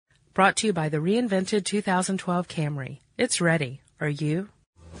Brought to you by the reinvented 2012 Camry. It's ready. Are you?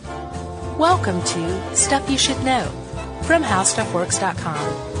 Welcome to Stuff You Should Know from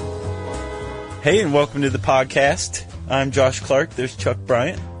HowStuffWorks.com. Hey, and welcome to the podcast. I'm Josh Clark. There's Chuck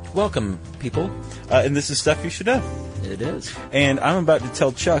Bryant. Welcome, people. And this is Stuff You Should Know. It is. And I'm about to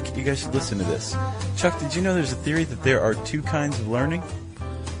tell Chuck, you guys should listen to this. Chuck, did you know there's a theory that there are two kinds of learning?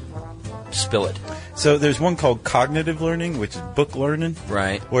 Spill it. So there's one called cognitive learning, which is book learning.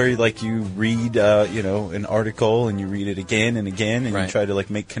 Right. Where you read, an article and you read it again and again and right. you try to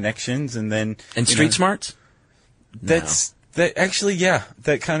make connections and then... And street smarts? That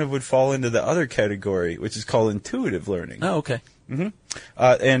kind of would fall into the other category, which is called intuitive learning. Oh, okay. Mm-hmm.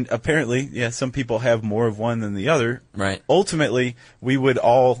 And apparently, some people have more of one than the other. Right. Ultimately, we would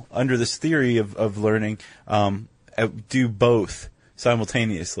all, under this theory of learning, do both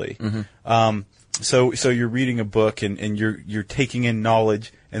simultaneously. Mm-hmm. So you're reading a book and you're taking in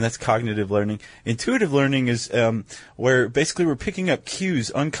knowledge, and that's cognitive learning. Intuitive learning is where basically we're picking up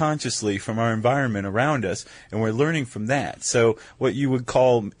cues unconsciously from our environment around us, and we're learning from that. So what you would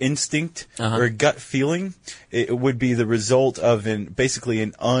call instinct or gut feeling, it would be the result of basically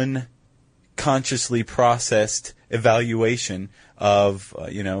an unconsciously processed evaluation of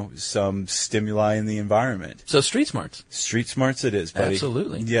some stimuli in the environment. So street smarts. Street smarts it is, buddy.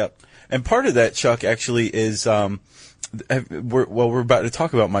 Absolutely. Yep. And part of that, Chuck, actually is we're about to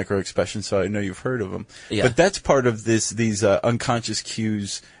talk about microexpressions, so I know you've heard of them. Yeah. But that's part of these unconscious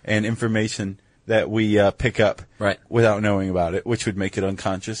cues and information that we pick up without knowing about it, which would make it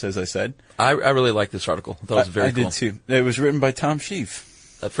unconscious, as I said. I really like this article. I thought it was very cool. I did too. It was written by Tom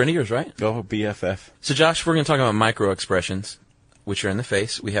Sheaf. A friend of yours, right? Oh, BFF. So, Josh, we're going to talk about microexpressions, which are in the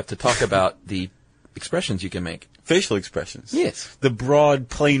face. We have to talk about the expressions you can make. Facial expressions. Yes. The broad,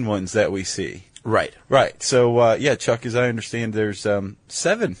 plain ones that we see. Right. Right. So, Chuck, as I understand, there's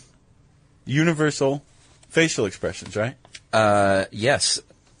 7 universal facial expressions, right? Yes.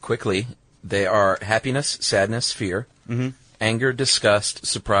 Quickly, they are happiness, sadness, fear, anger, disgust,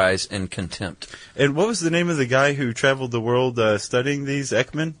 surprise, and contempt. And what was the name of the guy who traveled the world studying these?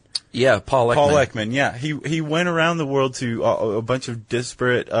 Ekman? Yeah, Paul Ekman. Paul Ekman, yeah. He went around the world to a bunch of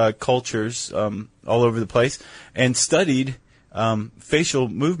disparate cultures all over the place and studied facial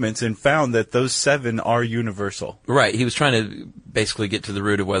movements and found that those 7 are universal. Right. He was trying to basically get to the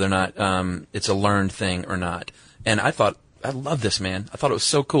root of whether or not it's a learned thing or not. And I love this man. I thought it was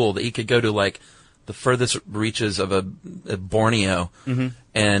so cool that he could go to the furthest reaches of a Borneo,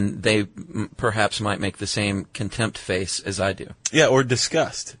 and they perhaps might make the same contempt face as I do. Yeah, or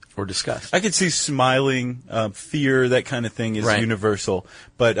disgust. I could see smiling, fear, that kind of thing is universal.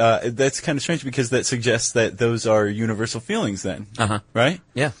 But that's kind of strange because that suggests that those are universal feelings then. Right?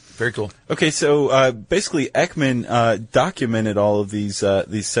 Yeah, very cool. Okay, so basically Ekman documented all of these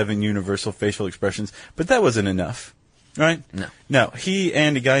 7 universal facial expressions, but that wasn't enough. Right? No. He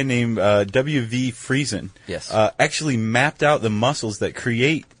and a guy named W.V. Friesen actually mapped out the muscles that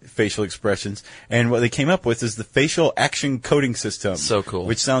create facial expressions, and what they came up with is the facial action coding system. So cool.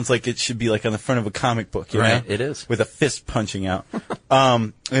 Which sounds like it should be on the front of a comic book, you know? It is. With a fist punching out.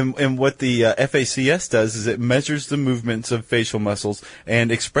 And what the FACS does is it measures the movements of facial muscles and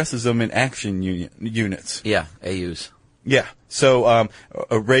expresses them in action units. Yeah, AUs. Yeah. So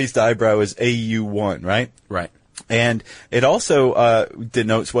a raised eyebrow is AU1, right? Right. And it also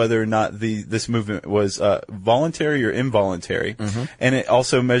denotes whether or not this movement was voluntary or involuntary. And it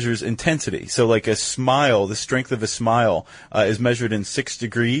also measures intensity. So a smile, the strength of a smile is measured in 6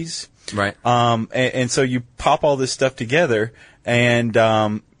 degrees. Right. And so you pop all this stuff together and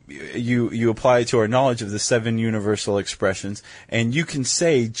you apply it to our knowledge of the 7 universal expressions, and you can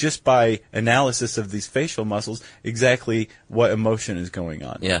say just by analysis of these facial muscles exactly what emotion is going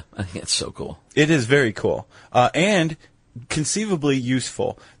on. Yeah, I think it's so cool. It is very cool. And conceivably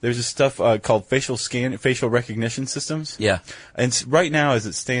useful. There's a stuff called facial recognition systems. Yeah. And right now, as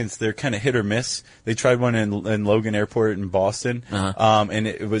it stands, they're kind of hit or miss. They tried one in Logan Airport in Boston, and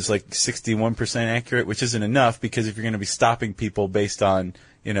it was 61% accurate, which isn't enough because if you're going to be stopping people based on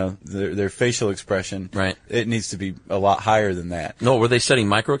their facial expression, right, it needs to be a lot higher than that. No, were they studying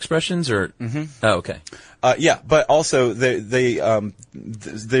microexpressions or? Oh, okay. Yeah, but also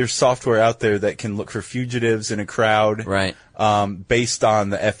there's software out there that can look for fugitives in a crowd, right? Based on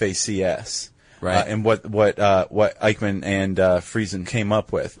the FACS, right? And what Eichmann and Friesen came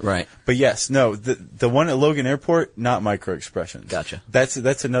up with, right? But yes, no, the one at Logan Airport, not microexpressions. Gotcha.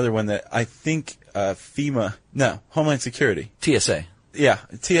 That's another one that I think Homeland Security, TSA. Yeah,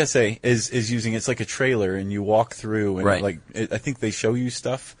 TSA is using. It's like a trailer, and you walk through, and right. I think they show you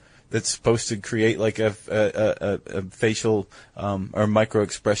stuff that's supposed to create like a facial or micro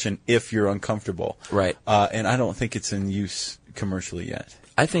expression if you're uncomfortable. Right. And I don't think it's in use commercially yet.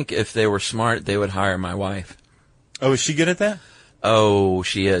 I think if they were smart, they would hire my wife. Oh, is she good at that? Oh,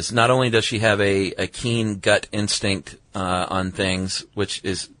 she is. Not only does she have a keen gut instinct on things, which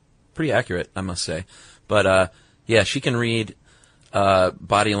is pretty accurate, I must say, but yeah, she can read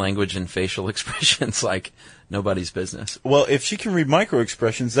body language and facial expressions like nobody's business. Well, if she can read micro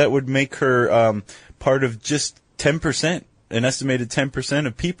expressions, that would make her part of just 10%, an estimated 10%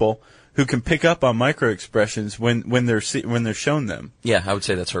 of people who can pick up on micro expressions when they're shown them. Yeah, I would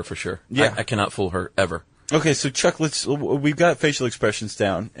say that's her for sure. Yeah. I cannot fool her ever. Okay, so Chuck, we've got facial expressions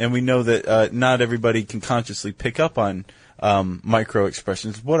down, and we know that not everybody can consciously pick up on micro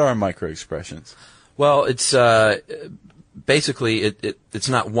expressions. What are micro expressions? Well, it's basically it's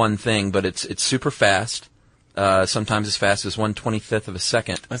not one thing, but it's super fast. Sometimes as fast as 1/25th of a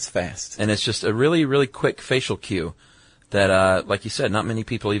second. That's fast. And it's just a really, really quick facial cue that, like you said, not many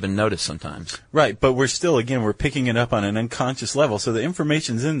people even notice sometimes. Right, but we're picking it up on an unconscious level, so the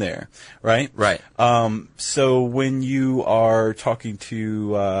information's in there, right? Right. So when you are talking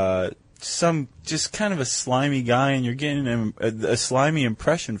to some just kind of a slimy guy and you're getting a slimy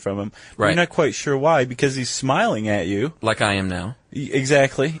impression from him, but you're not quite sure why, because he's smiling at you. Like I am now.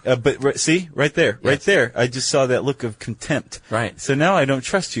 Exactly. But see, right there, right there. I just saw that look of contempt. Right. So now I don't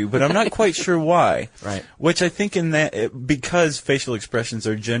trust you, but I'm not quite sure why. Right. Which I think because facial expressions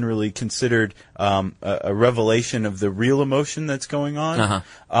are generally considered a revelation of the real emotion that's going on,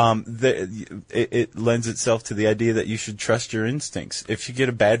 it lends itself to the idea that you should trust your instincts. If you get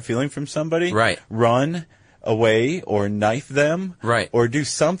a bad feeling from somebody, run away or knife them, or do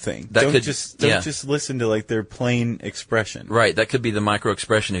something. Don't just listen to like their plain expression. Right, that could be the micro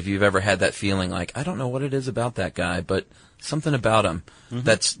expression if you've ever had that feeling like, I don't know what it is about that guy, but something about him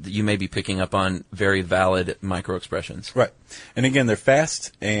that's you may be picking up on very valid micro expressions. Right. And again, they're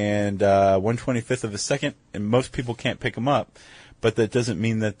fast and 1/25th of a second, and most people can't pick them up, but that doesn't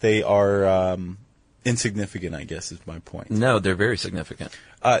mean that they are insignificant, I guess is my point. No, they're very significant.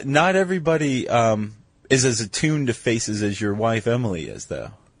 Not everybody is as attuned to faces as your wife Emily is,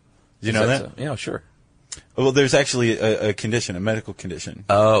 though. Do you know that? So? Yeah, sure. Well, there's actually a condition, a medical condition.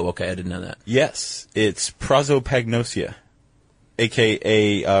 Oh, okay, I didn't know that. Yes, it's prosopagnosia,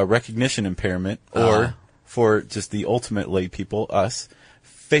 a.k.a. recognition impairment, or for just the ultimate lay people, us,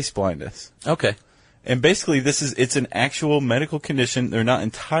 face blindness. Okay. And basically, it's an actual medical condition. They're not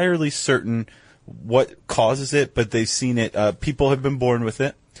entirely certain what causes it, but they've seen it. People have been born with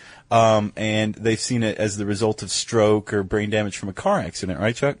it. And they've seen it as the result of stroke or brain damage from a car accident,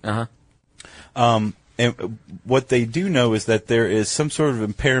 right, Chuck? And what they do know is that there is some sort of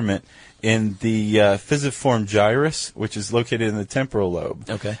impairment in the pisiform gyrus, which is located in the temporal lobe.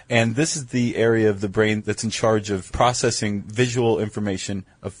 Okay. And this is the area of the brain that's in charge of processing visual information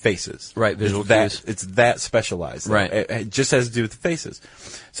of faces. Right, visual cues. It's that specialized. Right. It just has to do with the faces.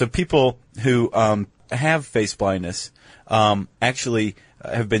 So people who have face blindness actually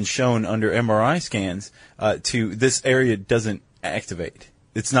have been shown under MRI scans to this area doesn't activate.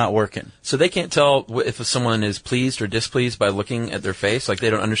 It's not working. So they can't tell if someone is pleased or displeased by looking at their face? Like they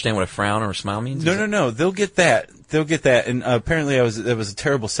don't understand what a frown or a smile means? No. They'll get that. And apparently that was a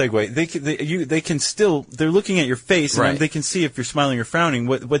terrible segue. They can still, they're looking at your face and they can see if you're smiling or frowning.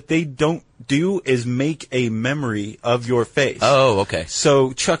 What they don't do is make a memory of your face. Oh, okay.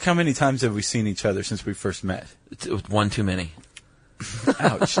 So, Chuck, how many times have we seen each other since we first met? One too many.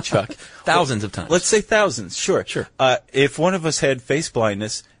 Ouch, Chuck. Thousands of times. Let's say thousands. Sure. If one of us had face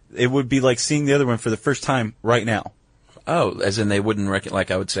blindness, it would be like seeing the other one for the first time right now. Oh, as in they wouldn't like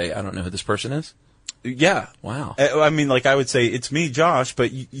I would say, I don't know who this person is? Yeah. Wow. I mean, like I would say, it's me, Josh,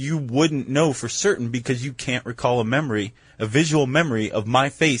 but you wouldn't know for certain because you can't recall a visual memory of my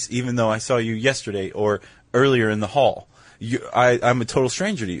face, even though I saw you yesterday or earlier in the hall. I'm a total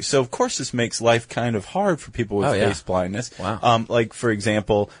stranger to you. So, of course, this makes life kind of hard for people with face blindness. Wow. Like, for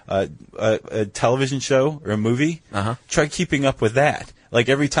example, a television show or a movie. Try keeping up with that. Like,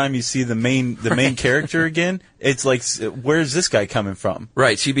 every time you see the main character again, it's like, where's this guy coming from?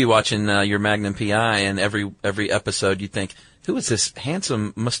 Right. So you'd be watching your Magnum P.I., and every episode you'd think, who is this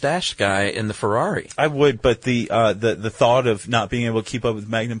handsome mustached guy in the Ferrari? I would, but the thought of not being able to keep up with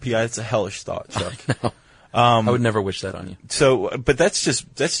Magnum P.I., it's a hellish thought, Chuck. No. I would never wish that on you. So, but that's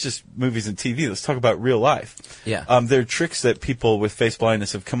just movies and TV. Let's talk about real life. Yeah. There are tricks that people with face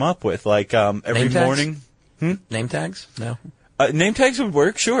blindness have come up with, like every morning. Name tags? No. Name tags would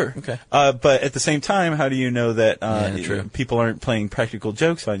work, sure. Okay. But at the same time, how do you know that true. people aren't playing practical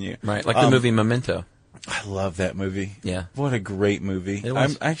jokes on you? Right, like the movie Memento. I love that movie. Yeah. What a great movie. It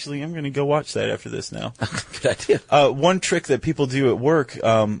was. I'm going to go watch that after this now. Good idea. One trick that people do at work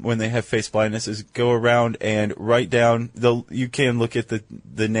when they have face blindness is go around and write down. You can look at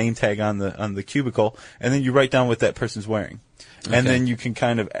the name tag on the cubicle, and then you write down what that person's wearing, and then you can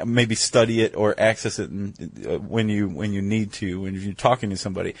kind of maybe study it or access it when you need to when you're talking to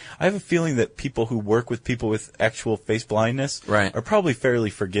somebody. I have a feeling that people who work with people with actual face blindness are probably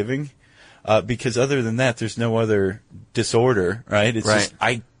fairly forgiving. Because other than that, there's no other disorder, right? It's just,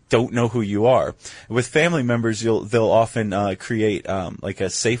 I don't know who you are. With family members, they'll often create like a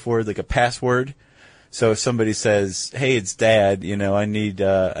safe word, like a password. So if somebody says, "Hey, it's Dad, I need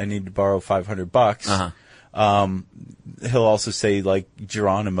to borrow $500." He'll also say like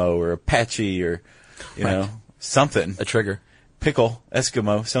Geronimo or Apache or something. A trigger. Pickle,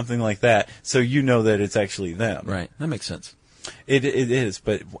 Eskimo, something like that. So you know that it's actually them. Right. That makes sense. It is,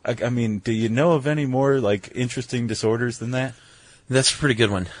 but I mean, do you know of any more like interesting disorders than that? That's a pretty good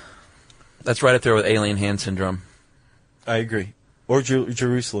one. That's right up there with alien hand syndrome. I agree. Or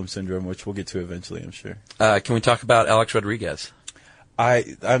Jerusalem syndrome, which we'll get to eventually, I'm sure. Can we talk about Alex Rodriguez?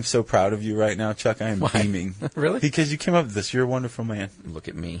 I'm so proud of you right now, Chuck. I am beaming. Really? Because you came up with this. You're a wonderful man. Look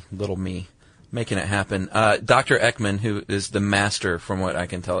at me, little me, making it happen. Dr. Ekman, who is the master, from what I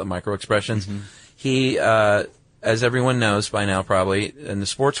can tell, at microexpressions, he... as everyone knows by now probably, in the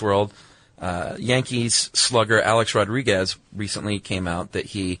sports world, Yankees slugger Alex Rodriguez recently came out that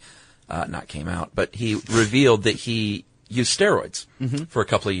he, but he revealed that he used steroids for a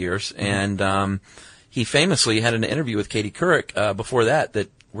couple of years. And he famously had an interview with Katie Couric before that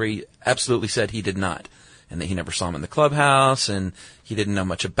where he absolutely said he did not, and that he never saw him in the clubhouse, and he didn't know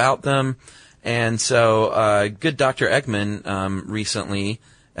much about them. And so good Dr. Ekman recently,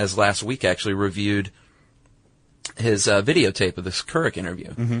 as last week actually, reviewed his videotape of this Couric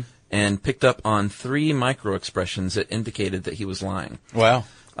interview and picked up on 3 microexpressions that indicated that he was lying. Wow.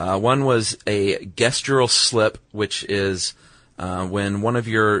 One was a gestural slip, which is when one of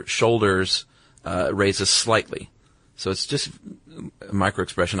your shoulders raises slightly. So it's just a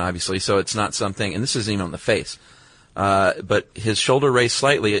microexpression, obviously, so it's not something, and this isn't even on the face, but his shoulder raised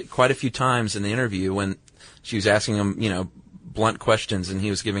slightly quite a few times in the interview when she was asking him, blunt questions, and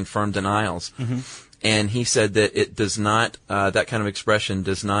he was giving firm denials. And he said that it does not, that kind of expression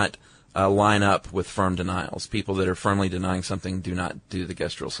does not line up with firm denials. People that are firmly denying something do not do the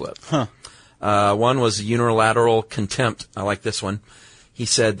gestural slip. One was unilateral contempt. I like this one. He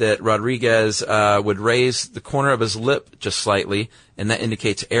said that Rodriguez would raise the corner of his lip just slightly, and that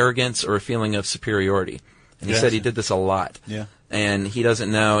indicates arrogance or a feeling of superiority. And he said he did this a lot. Yeah. And he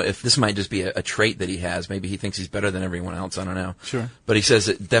doesn't know if this might just be a trait that he has. Maybe he thinks he's better than everyone else. I don't know. Sure. But he says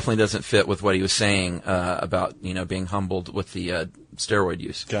it definitely doesn't fit with what he was saying about being humbled with the steroid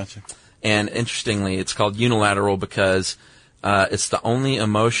use. Gotcha. And interestingly, it's called unilateral because it's the only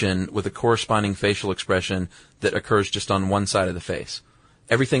emotion with a corresponding facial expression that occurs just on one side of the face.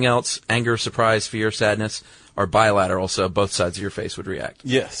 Everything else, anger, surprise, fear, sadness, are bilateral, so both sides of your face would react.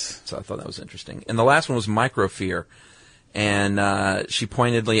 Yes. So I thought that was interesting. And the last one was microfear. And she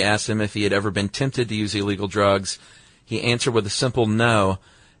pointedly asked him if he had ever been tempted to use illegal drugs. He answered with a simple no,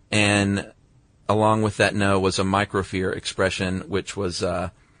 and along with that no was a microfear expression, which was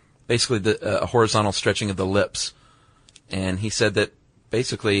basically a horizontal stretching of the lips. And he said that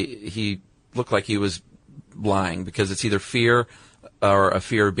basically he looked like he was lying because it's either fear or a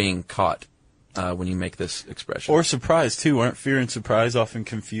fear of being caught when you make this expression. Or surprise, too. Aren't fear and surprise often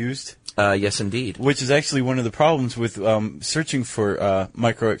confused? Yes, indeed. Which is actually one of the problems with searching for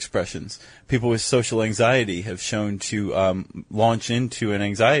micro-expressions. People with social anxiety have shown to launch into an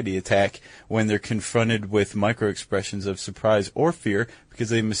anxiety attack when they're confronted with micro-expressions of surprise or fear because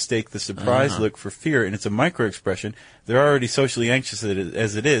they mistake the surprise look for fear, and it's a micro-expression. They're already socially anxious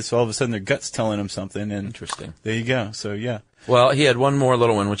as it is, so all of a sudden their gut's telling them something. And interesting. There you go. So, yeah. Well, he had one more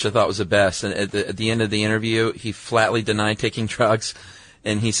little one, which I thought was the best. And at the end of the interview, he flatly denied taking drugs.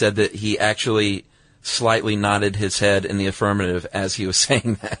 And he said that he actually slightly nodded his head in the affirmative as he was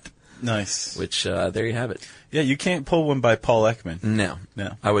saying that. Nice. Which, there you have it. Yeah, you can't pull one by Paul Ekman. No.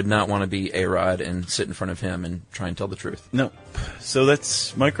 I would not want to be A-Rod and sit in front of him and try and tell the truth. No. So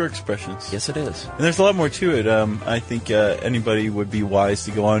that's micro-expressions. Yes, it is. And there's a lot more to it. I think anybody would be wise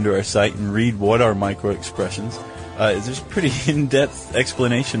to go onto our site and read what are micro-expressions. There's a pretty in-depth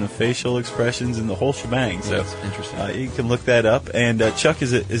explanation of facial expressions and the whole shebang. So that's interesting. You can look that up. And Chuck,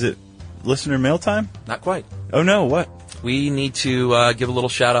 is it listener mail time? Not quite. Oh no, what? We need to give a little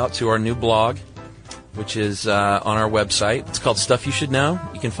shout out to our new blog. which is on our website. It's called Stuff You Should Know.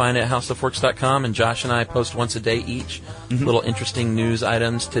 You can find it at howstuffworks.com, and Josh and I post once a day each, little interesting news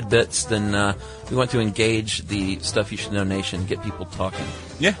items, tidbits. Then we want to engage the Stuff You Should Know Nation, get people talking.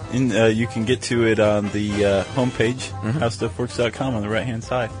 Yeah, and you can get to it on the homepage, howstuffworks.com, on the right-hand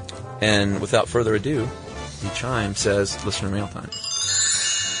side. And without further ado, the chime says listener mail time.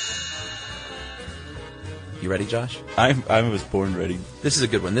 You ready, Josh? I was born ready. This is a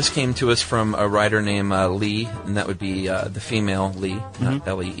good one. This came to us from a writer named Lee, and that would be the female Lee, not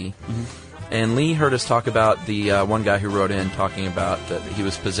L-E-E. And Lee heard us talk about the one guy who wrote in talking about that he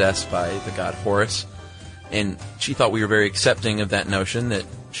was possessed by the god Horus. And she thought we were very accepting of that notion that,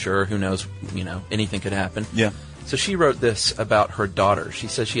 sure, who knows, anything could happen. Yeah. So she wrote this about her daughter. She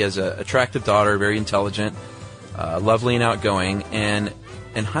says she has an attractive daughter, very intelligent, lovely and outgoing, and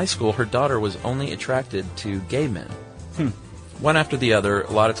in high school, her daughter was only attracted to gay men. One after the other.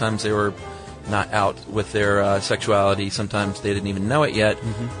 A lot of times they were not out with their sexuality. Sometimes they didn't even know it yet.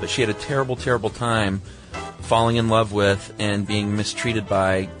 But she had a terrible, terrible time falling in love with and being mistreated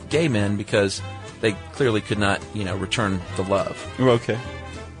by gay men because they clearly could not, return the love. Okay.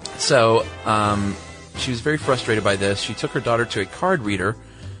 So she was very frustrated by this. She took her daughter to a card reader,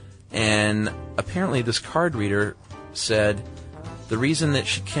 and apparently this card reader said the reason that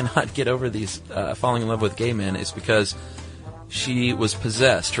she cannot get over these falling in love with gay men is because she was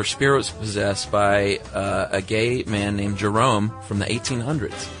possessed. Her spirit was possessed by a gay man named Jerome from the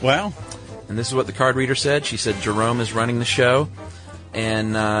 1800s. Wow. And this is what the card reader said. She said, Jerome is running the show.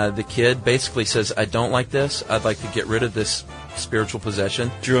 And the kid basically says, I don't like this. I'd like to get rid of this spiritual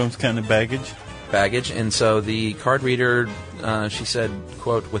possession. Jerome's kind of baggage. And so the card reader, she said,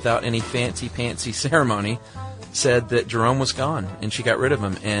 quote, without any fancy ceremony, said that Jerome was gone, and she got rid of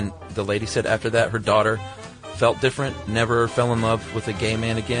him. And the lady said after that her daughter felt different, never fell in love with a gay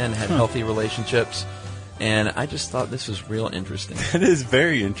man again, had healthy relationships. And I just thought this was real interesting. It is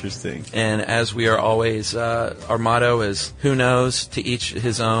very interesting. And as we are always, our motto is, who knows, to each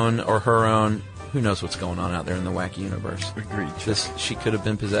his own or her own. Who knows what's going on out there in the wacky universe. Agreed. She could have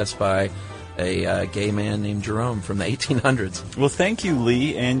been possessed by a gay man named Jerome from the 1800s. Well, thank you,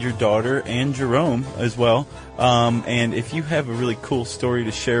 Lee, and your daughter, and Jerome as well. And if you have a really cool story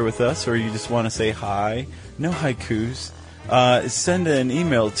to share with us, or you just want to say hi, no haikus, send an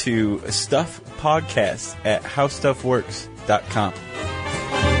email to stuffpodcast@howstuffworks.com.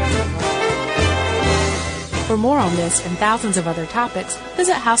 For more on this and thousands of other topics,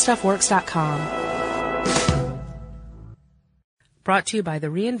 visit howstuffworks.com. Brought to you by the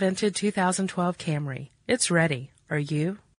reinvented 2012 Camry. It's ready. Are you?